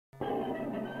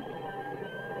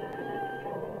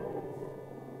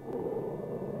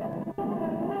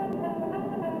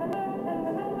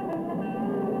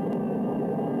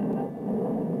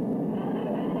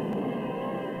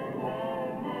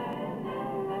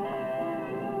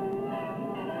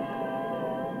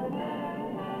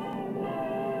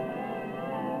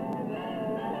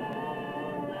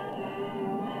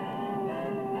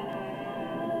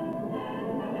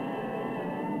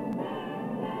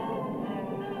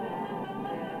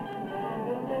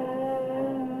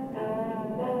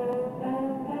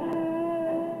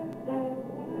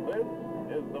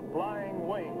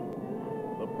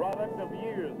product of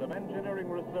years of engineering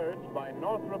research by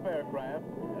Northrop Aircraft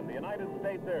and the United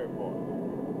States Air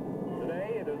Force.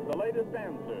 Today, it is the latest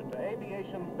answer to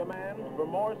aviation's demand for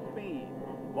more speed,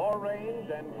 more range,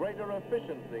 and greater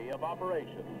efficiency of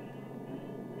operation.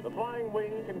 The flying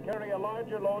wing can carry a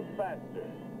larger load faster,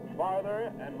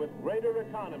 farther, and with greater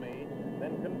economy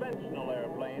than conventional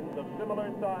airplanes of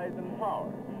similar size and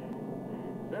power.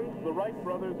 Since the Wright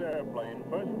brothers airplane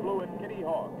first flew at Kitty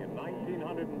Hawk in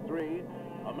 1903,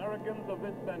 Americans of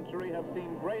this century have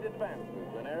seen great advances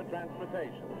in air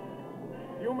transportation.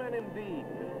 Few men indeed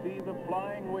can see the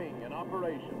flying wing in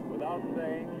operation without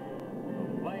saying,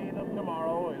 the plane of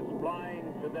tomorrow is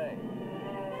flying today.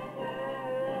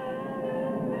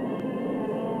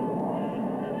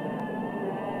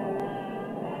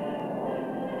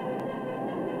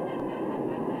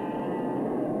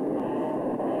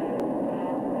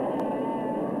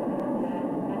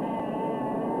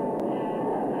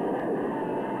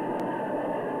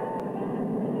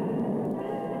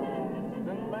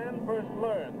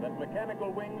 Learned that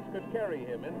mechanical wings could carry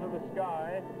him into the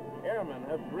sky, airmen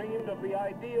have dreamed of the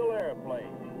ideal airplane,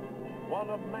 one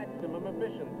of maximum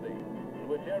efficiency, in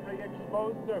which every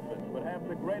exposed surface would have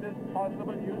the greatest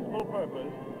possible useful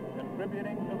purpose,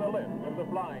 contributing to the lift of the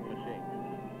flying machine.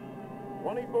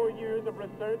 24 years of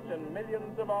research and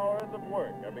millions of hours of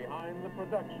work are behind the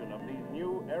production of these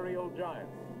new aerial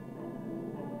giants.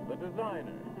 The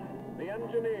designer, the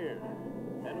engineers,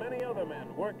 and many other men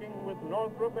working with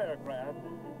Northrop Aircraft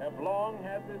have long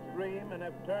had this dream and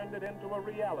have turned it into a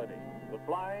reality, the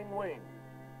flying wing.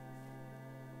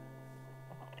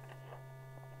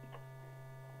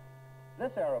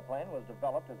 This aeroplane was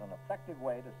developed as an effective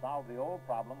way to solve the old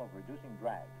problem of reducing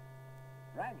drag.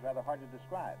 Drag's rather hard to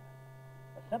describe.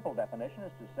 A simple definition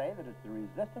is to say that it's the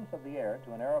resistance of the air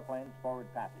to an aeroplane's forward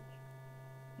passage.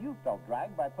 You felt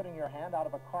drag by putting your hand out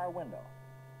of a car window.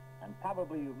 And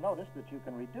probably you've noticed that you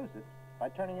can reduce it by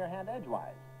turning your hand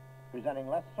edgewise, presenting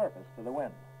less surface to the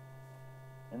wind.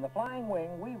 In the flying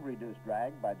wing, we've reduced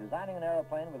drag by designing an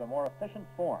airplane with a more efficient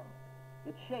form.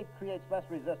 Its shape creates less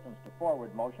resistance to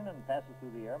forward motion and passes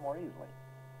through the air more easily.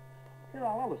 Here,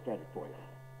 I'll illustrate it for you.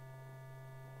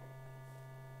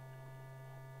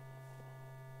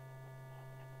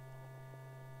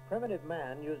 Primitive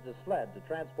man used a sled to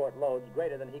transport loads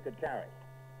greater than he could carry.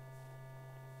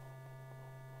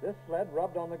 This sled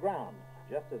rubbed on the ground,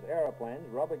 just as aeroplanes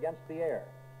rub against the air.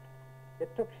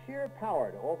 It took sheer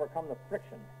power to overcome the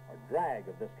friction or drag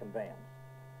of this conveyance.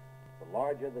 The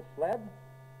larger the sled,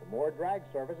 the more drag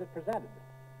surface it presented,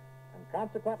 and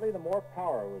consequently the more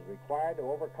power was required to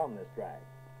overcome this drag.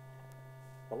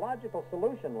 The logical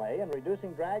solution lay in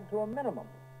reducing drag to a minimum.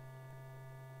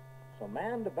 So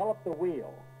man developed the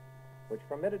wheel, which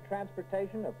permitted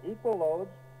transportation of equal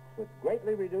loads with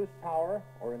greatly reduced power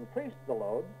or increased the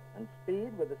load and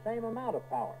speed with the same amount of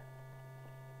power.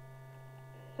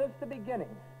 Since the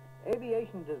beginning,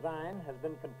 aviation design has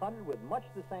been confronted with much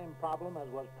the same problem as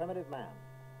was primitive man.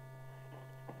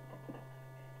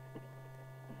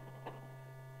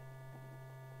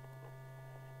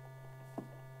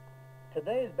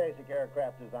 Today's basic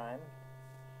aircraft design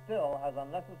still has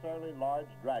unnecessarily large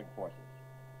drag forces.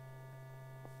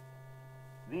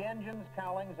 The engines,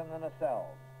 cowlings, and the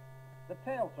nacelles, the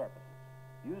tail surfaces,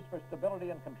 used for stability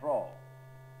and control,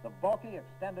 the bulky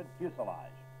extended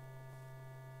fuselage.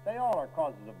 They all are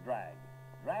causes of drag.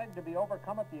 Drag to be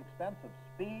overcome at the expense of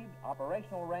speed,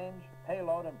 operational range,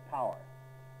 payload, and power.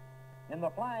 In the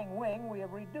flying wing, we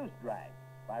have reduced drag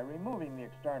by removing the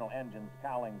external engines,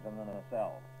 cowlings, and the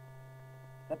nacelles,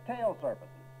 the tail surfaces,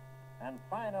 and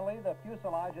finally the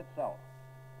fuselage itself.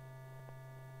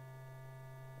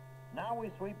 Now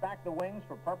we sweep back the wings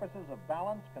for purposes of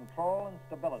balance, control, and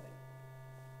stability.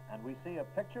 And we see a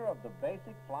picture of the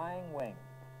basic flying wing.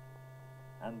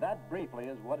 And that briefly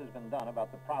is what has been done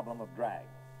about the problem of drag.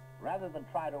 Rather than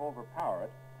try to overpower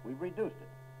it, we've reduced it,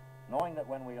 knowing that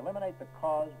when we eliminate the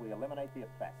cause, we eliminate the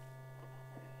effect.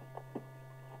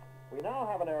 We now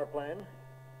have an airplane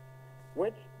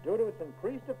which, due to its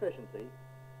increased efficiency,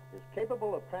 is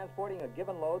capable of transporting a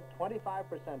given load 25%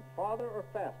 farther or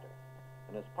faster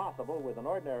than is possible with an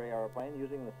ordinary airplane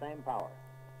using the same power.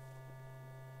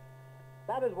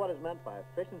 That is what is meant by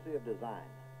efficiency of design.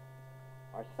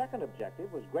 Our second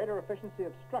objective was greater efficiency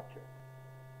of structure.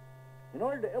 In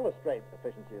order to illustrate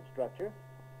efficiency of structure,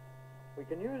 we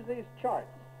can use these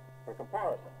charts for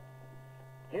comparison.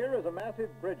 Here is a massive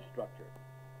bridge structure.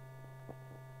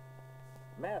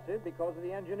 Massive because of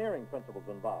the engineering principles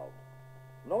involved.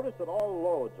 Notice that all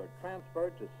loads are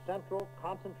transferred to central,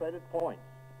 concentrated points.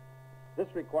 This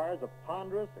requires a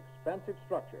ponderous, expensive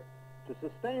structure to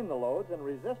sustain the loads and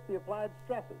resist the applied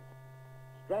stresses.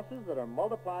 stresses that are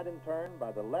multiplied in turn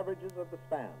by the leverages of the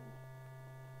spans.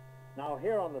 Now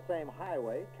here on the same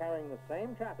highway, carrying the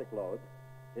same traffic load,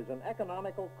 is an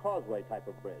economical causeway type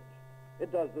of bridge.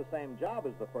 It does the same job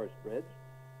as the first bridge,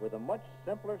 with a much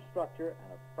simpler structure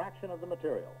and a fraction of the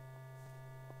material.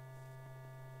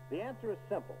 The answer is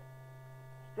simple.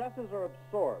 Stresses are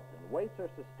absorbed and weights are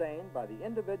sustained by the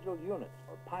individual units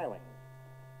or pilings.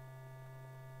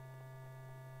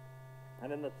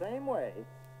 And in the same way,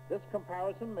 this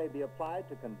comparison may be applied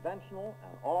to conventional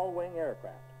and all-wing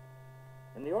aircraft.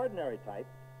 In the ordinary type,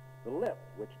 the lift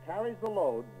which carries the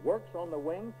load works on the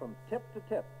wing from tip to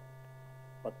tip,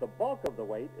 but the bulk of the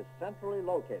weight is centrally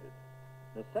located,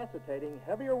 necessitating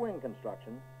heavier wing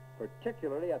construction,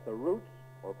 particularly at the roots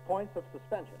or points of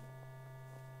suspension.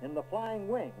 In the flying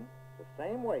wing, the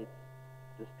same weights,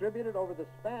 distributed over the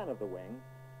span of the wing,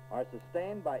 are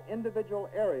sustained by individual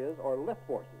areas or lift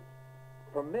forces,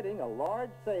 permitting a large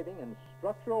saving in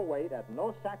structural weight at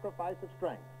no sacrifice of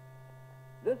strength.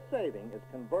 This saving is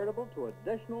convertible to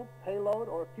additional payload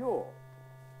or fuel.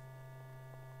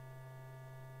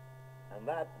 And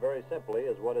that, very simply,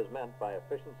 is what is meant by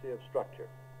efficiency of structure.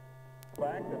 The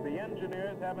fact that the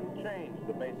engineers haven't changed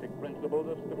the basic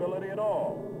principles of stability at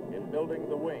all in building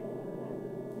the wing.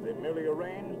 They've merely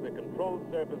arranged the control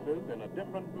surfaces in a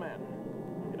different manner,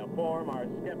 in a form our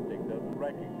skeptic doesn't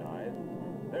recognize,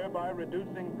 thereby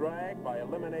reducing drag by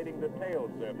eliminating the tail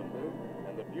surfaces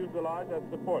and the fuselage that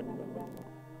supports them.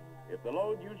 If the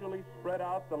load usually spread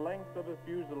out the length of the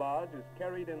fuselage is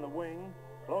carried in the wing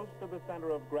close to the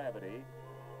center of gravity,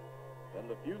 then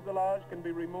the fuselage can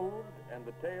be removed and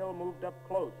the tail moved up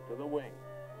close to the wing.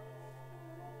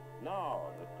 Now,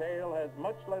 the tail has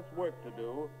much less work to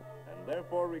do and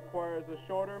therefore requires a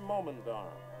shorter moment arm.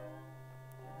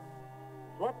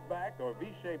 Swept back or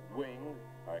V-shaped wings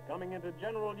are coming into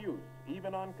general use,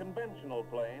 even on conventional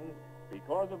planes,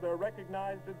 because of their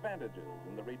recognized advantages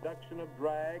in the reduction of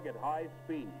drag at high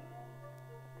speed.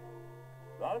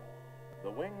 Thus,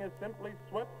 the wing is simply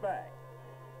swept back,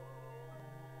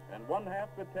 and one half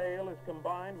the tail is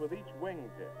combined with each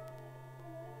wingtip.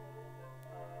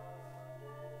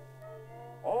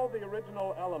 All the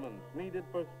original elements needed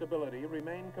for stability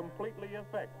remain completely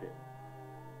effective,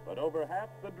 but over half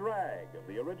the drag of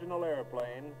the original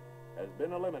airplane has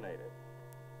been eliminated.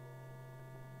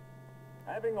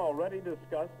 Having already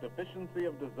discussed efficiency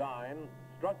of design,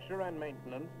 structure, and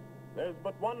maintenance, there's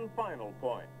but one final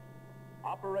point: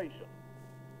 operation.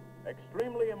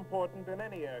 Extremely important in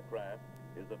any aircraft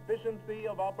is efficiency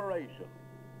of operation.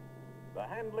 The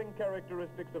handling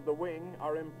characteristics of the wing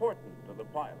are important to the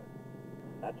pilot.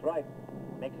 That's right.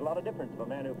 Makes a lot of difference if a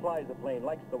man who flies the plane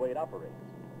likes the way it operates.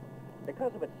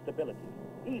 Because of its stability,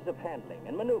 ease of handling,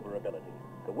 and maneuverability,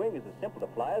 the wing is as simple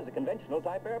to fly as a conventional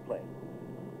type airplane.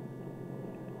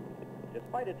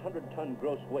 Despite its 100-ton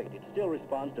gross weight, it still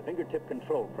responds to fingertip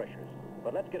control pressures.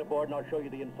 But let's get aboard and I'll show you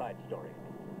the inside story.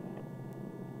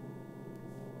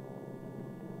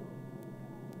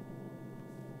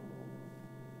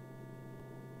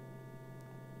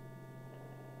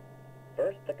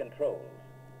 First, the controls.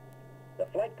 The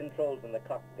flight controls in the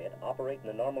cockpit operate in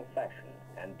a normal fashion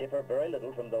and differ very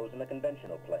little from those in a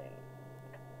conventional plane.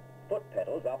 Foot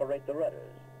pedals operate the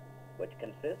rudders, which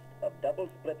consist of double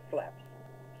split flaps,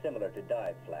 similar to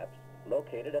dive flaps,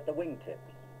 located at the wingtips.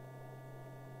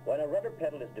 When a rudder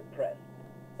pedal is depressed,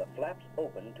 the flaps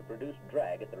open to produce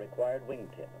drag at the required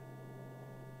wingtip.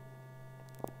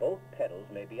 Both pedals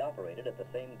may be operated at the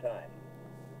same time.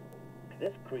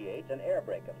 This creates an air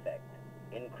brake effect,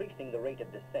 increasing the rate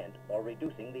of descent or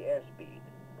reducing the airspeed,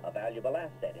 a valuable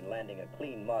asset in landing a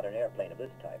clean modern airplane of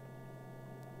this type.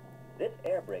 This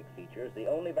air brake feature is the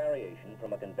only variation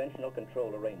from a conventional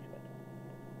control arrangement.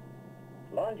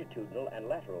 Longitudinal and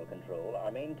lateral control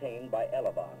are maintained by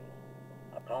elevons,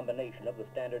 a combination of the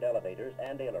standard elevators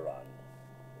and ailerons.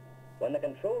 When the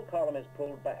control column is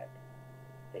pulled back,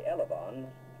 the elevons,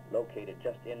 located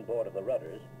just inboard of the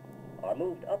rudders, are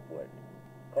moved upward,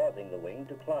 causing the wing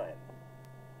to climb.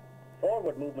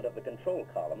 Forward movement of the control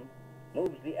column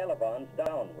moves the elevons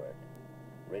downward,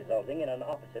 resulting in an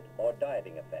opposite or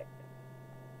diving effect.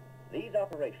 These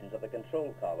operations of the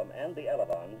control column and the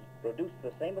elevons produce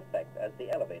the same effect as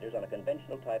the elevators on a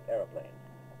conventional type airplane.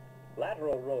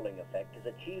 Lateral rolling effect is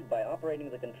achieved by operating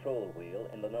the control wheel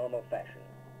in the normal fashion.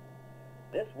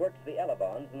 This works the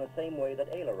elevons in the same way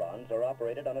that ailerons are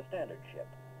operated on a standard ship.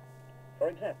 For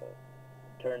example,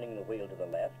 turning the wheel to the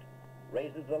left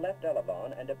raises the left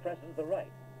elevon and depresses the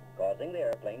right, causing the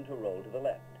airplane to roll to the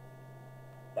left.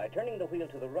 By turning the wheel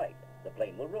to the right, the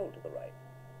plane will roll to the right.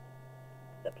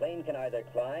 The plane can either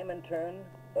climb and turn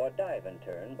or dive and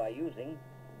turn by using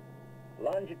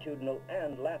longitudinal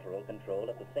and lateral control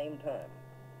at the same time.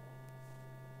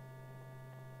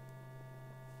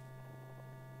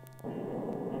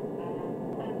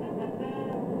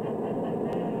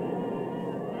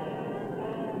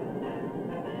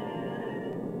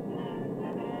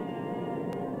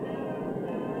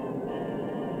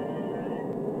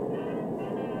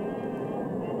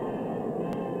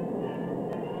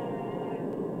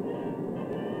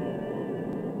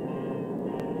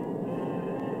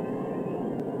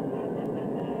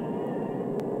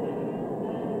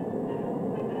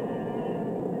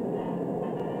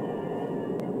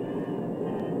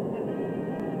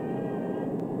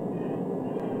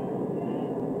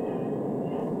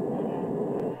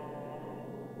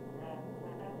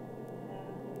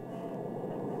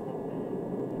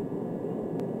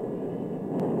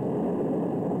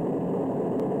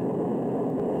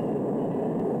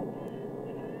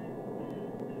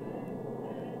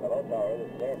 Tower, this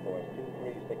is Air Force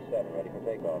 2367, ready for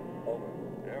takeoff. Over.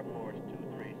 Air Force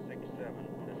 2367,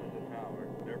 this is the tower.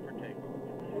 Clear for takeoff.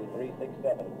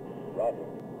 2367, roger.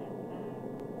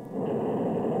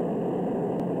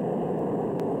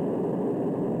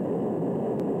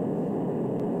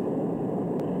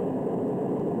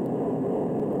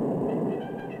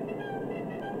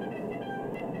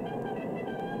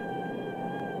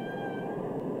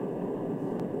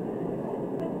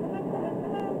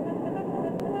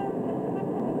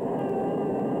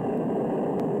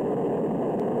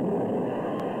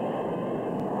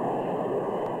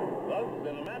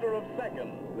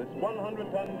 This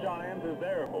 100-ton giant is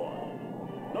airborne.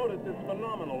 Notice its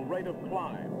phenomenal rate of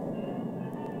climb.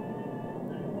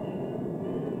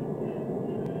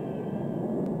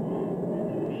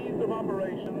 Ease of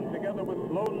operation, together with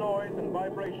low noise and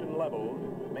vibration levels,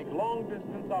 make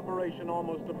long-distance operation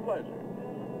almost a pleasure.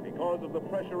 Because of the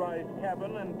pressurized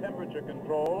cabin and temperature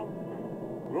control,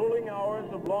 grueling hours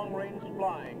of long-range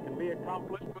flying can be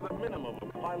accomplished with a minimum of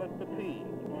pilot fatigue,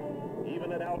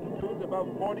 even at altitudes above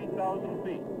 40,000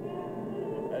 feet.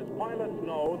 As pilots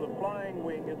know, the flying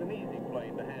wing is an easy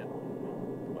plane to handle.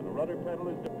 When the rudder pedal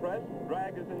is depressed,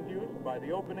 drag is induced by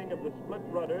the opening of the split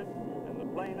rudders, and the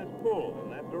plane is pulled in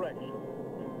that direction.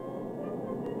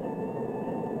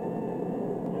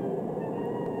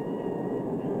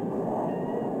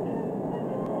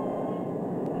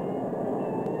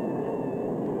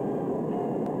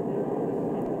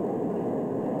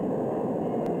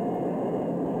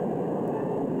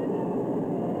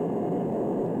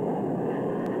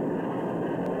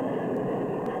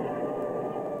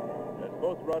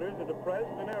 Both rudders are depressed,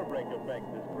 an air brake effect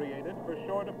is created for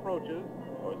short approaches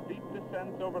or steep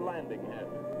descents over landing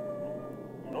hazards.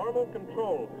 Normal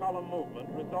control column movement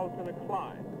results in a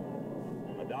climb,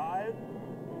 a dive,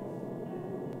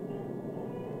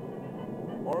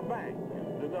 or a bank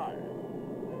if desired.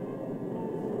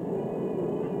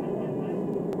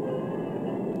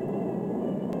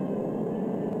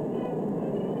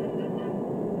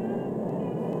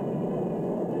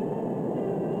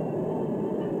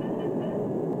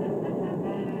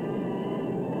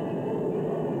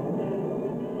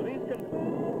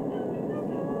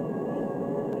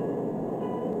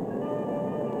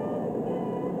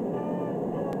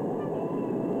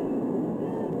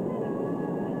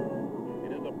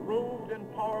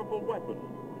 Powerful weapon,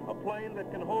 a plane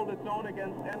that can hold its own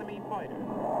against enemy fighters.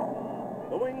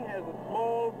 The wing has a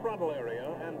small frontal area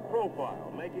and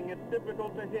profile, making it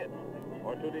difficult to hit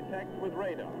or to detect with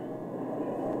radar.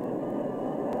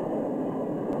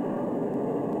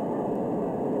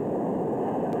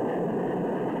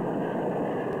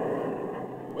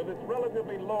 With its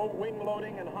relatively low wing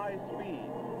loading and high speed,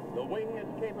 the wing is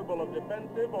capable of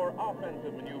defensive or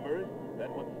offensive maneuvers that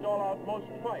would stall out most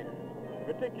fighters,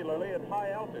 particularly at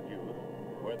high altitudes,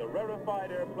 where the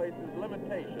rarefied air places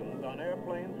limitations on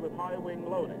airplanes with high wing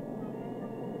loading.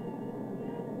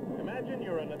 Imagine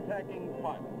you're an attacking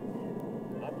pilot.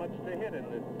 Not much to hit in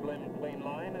this slim, clean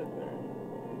line, is there?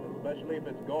 Especially if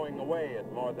it's going away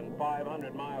at more than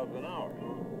 500 miles an hour.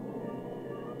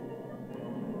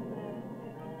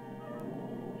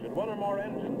 Should one or more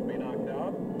engines be knocked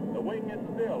out, the wing is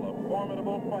still a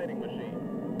formidable fighting machine.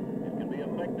 It can be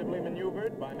effectively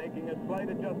maneuvered by making a slight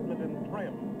adjustment in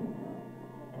trim.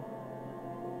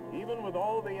 Even with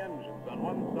all the engines on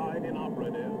one side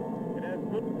inoperative, it has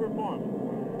good performance,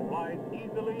 flies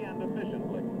easily and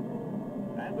efficiently.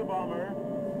 As a bomber,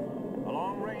 a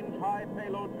long-range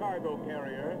high-payload cargo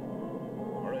carrier,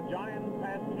 or a giant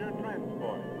passenger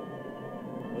transport,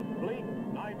 the sleek,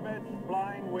 knife-edge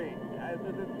flying wing has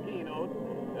as its keynote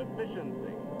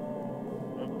efficiency.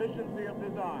 Efficiency of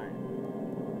design,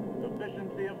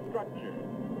 efficiency of structure,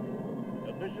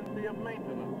 efficiency of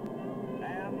maintenance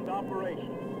and operation.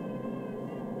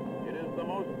 It is the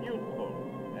most useful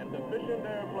and efficient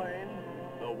airplane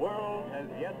the world has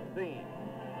yet seen.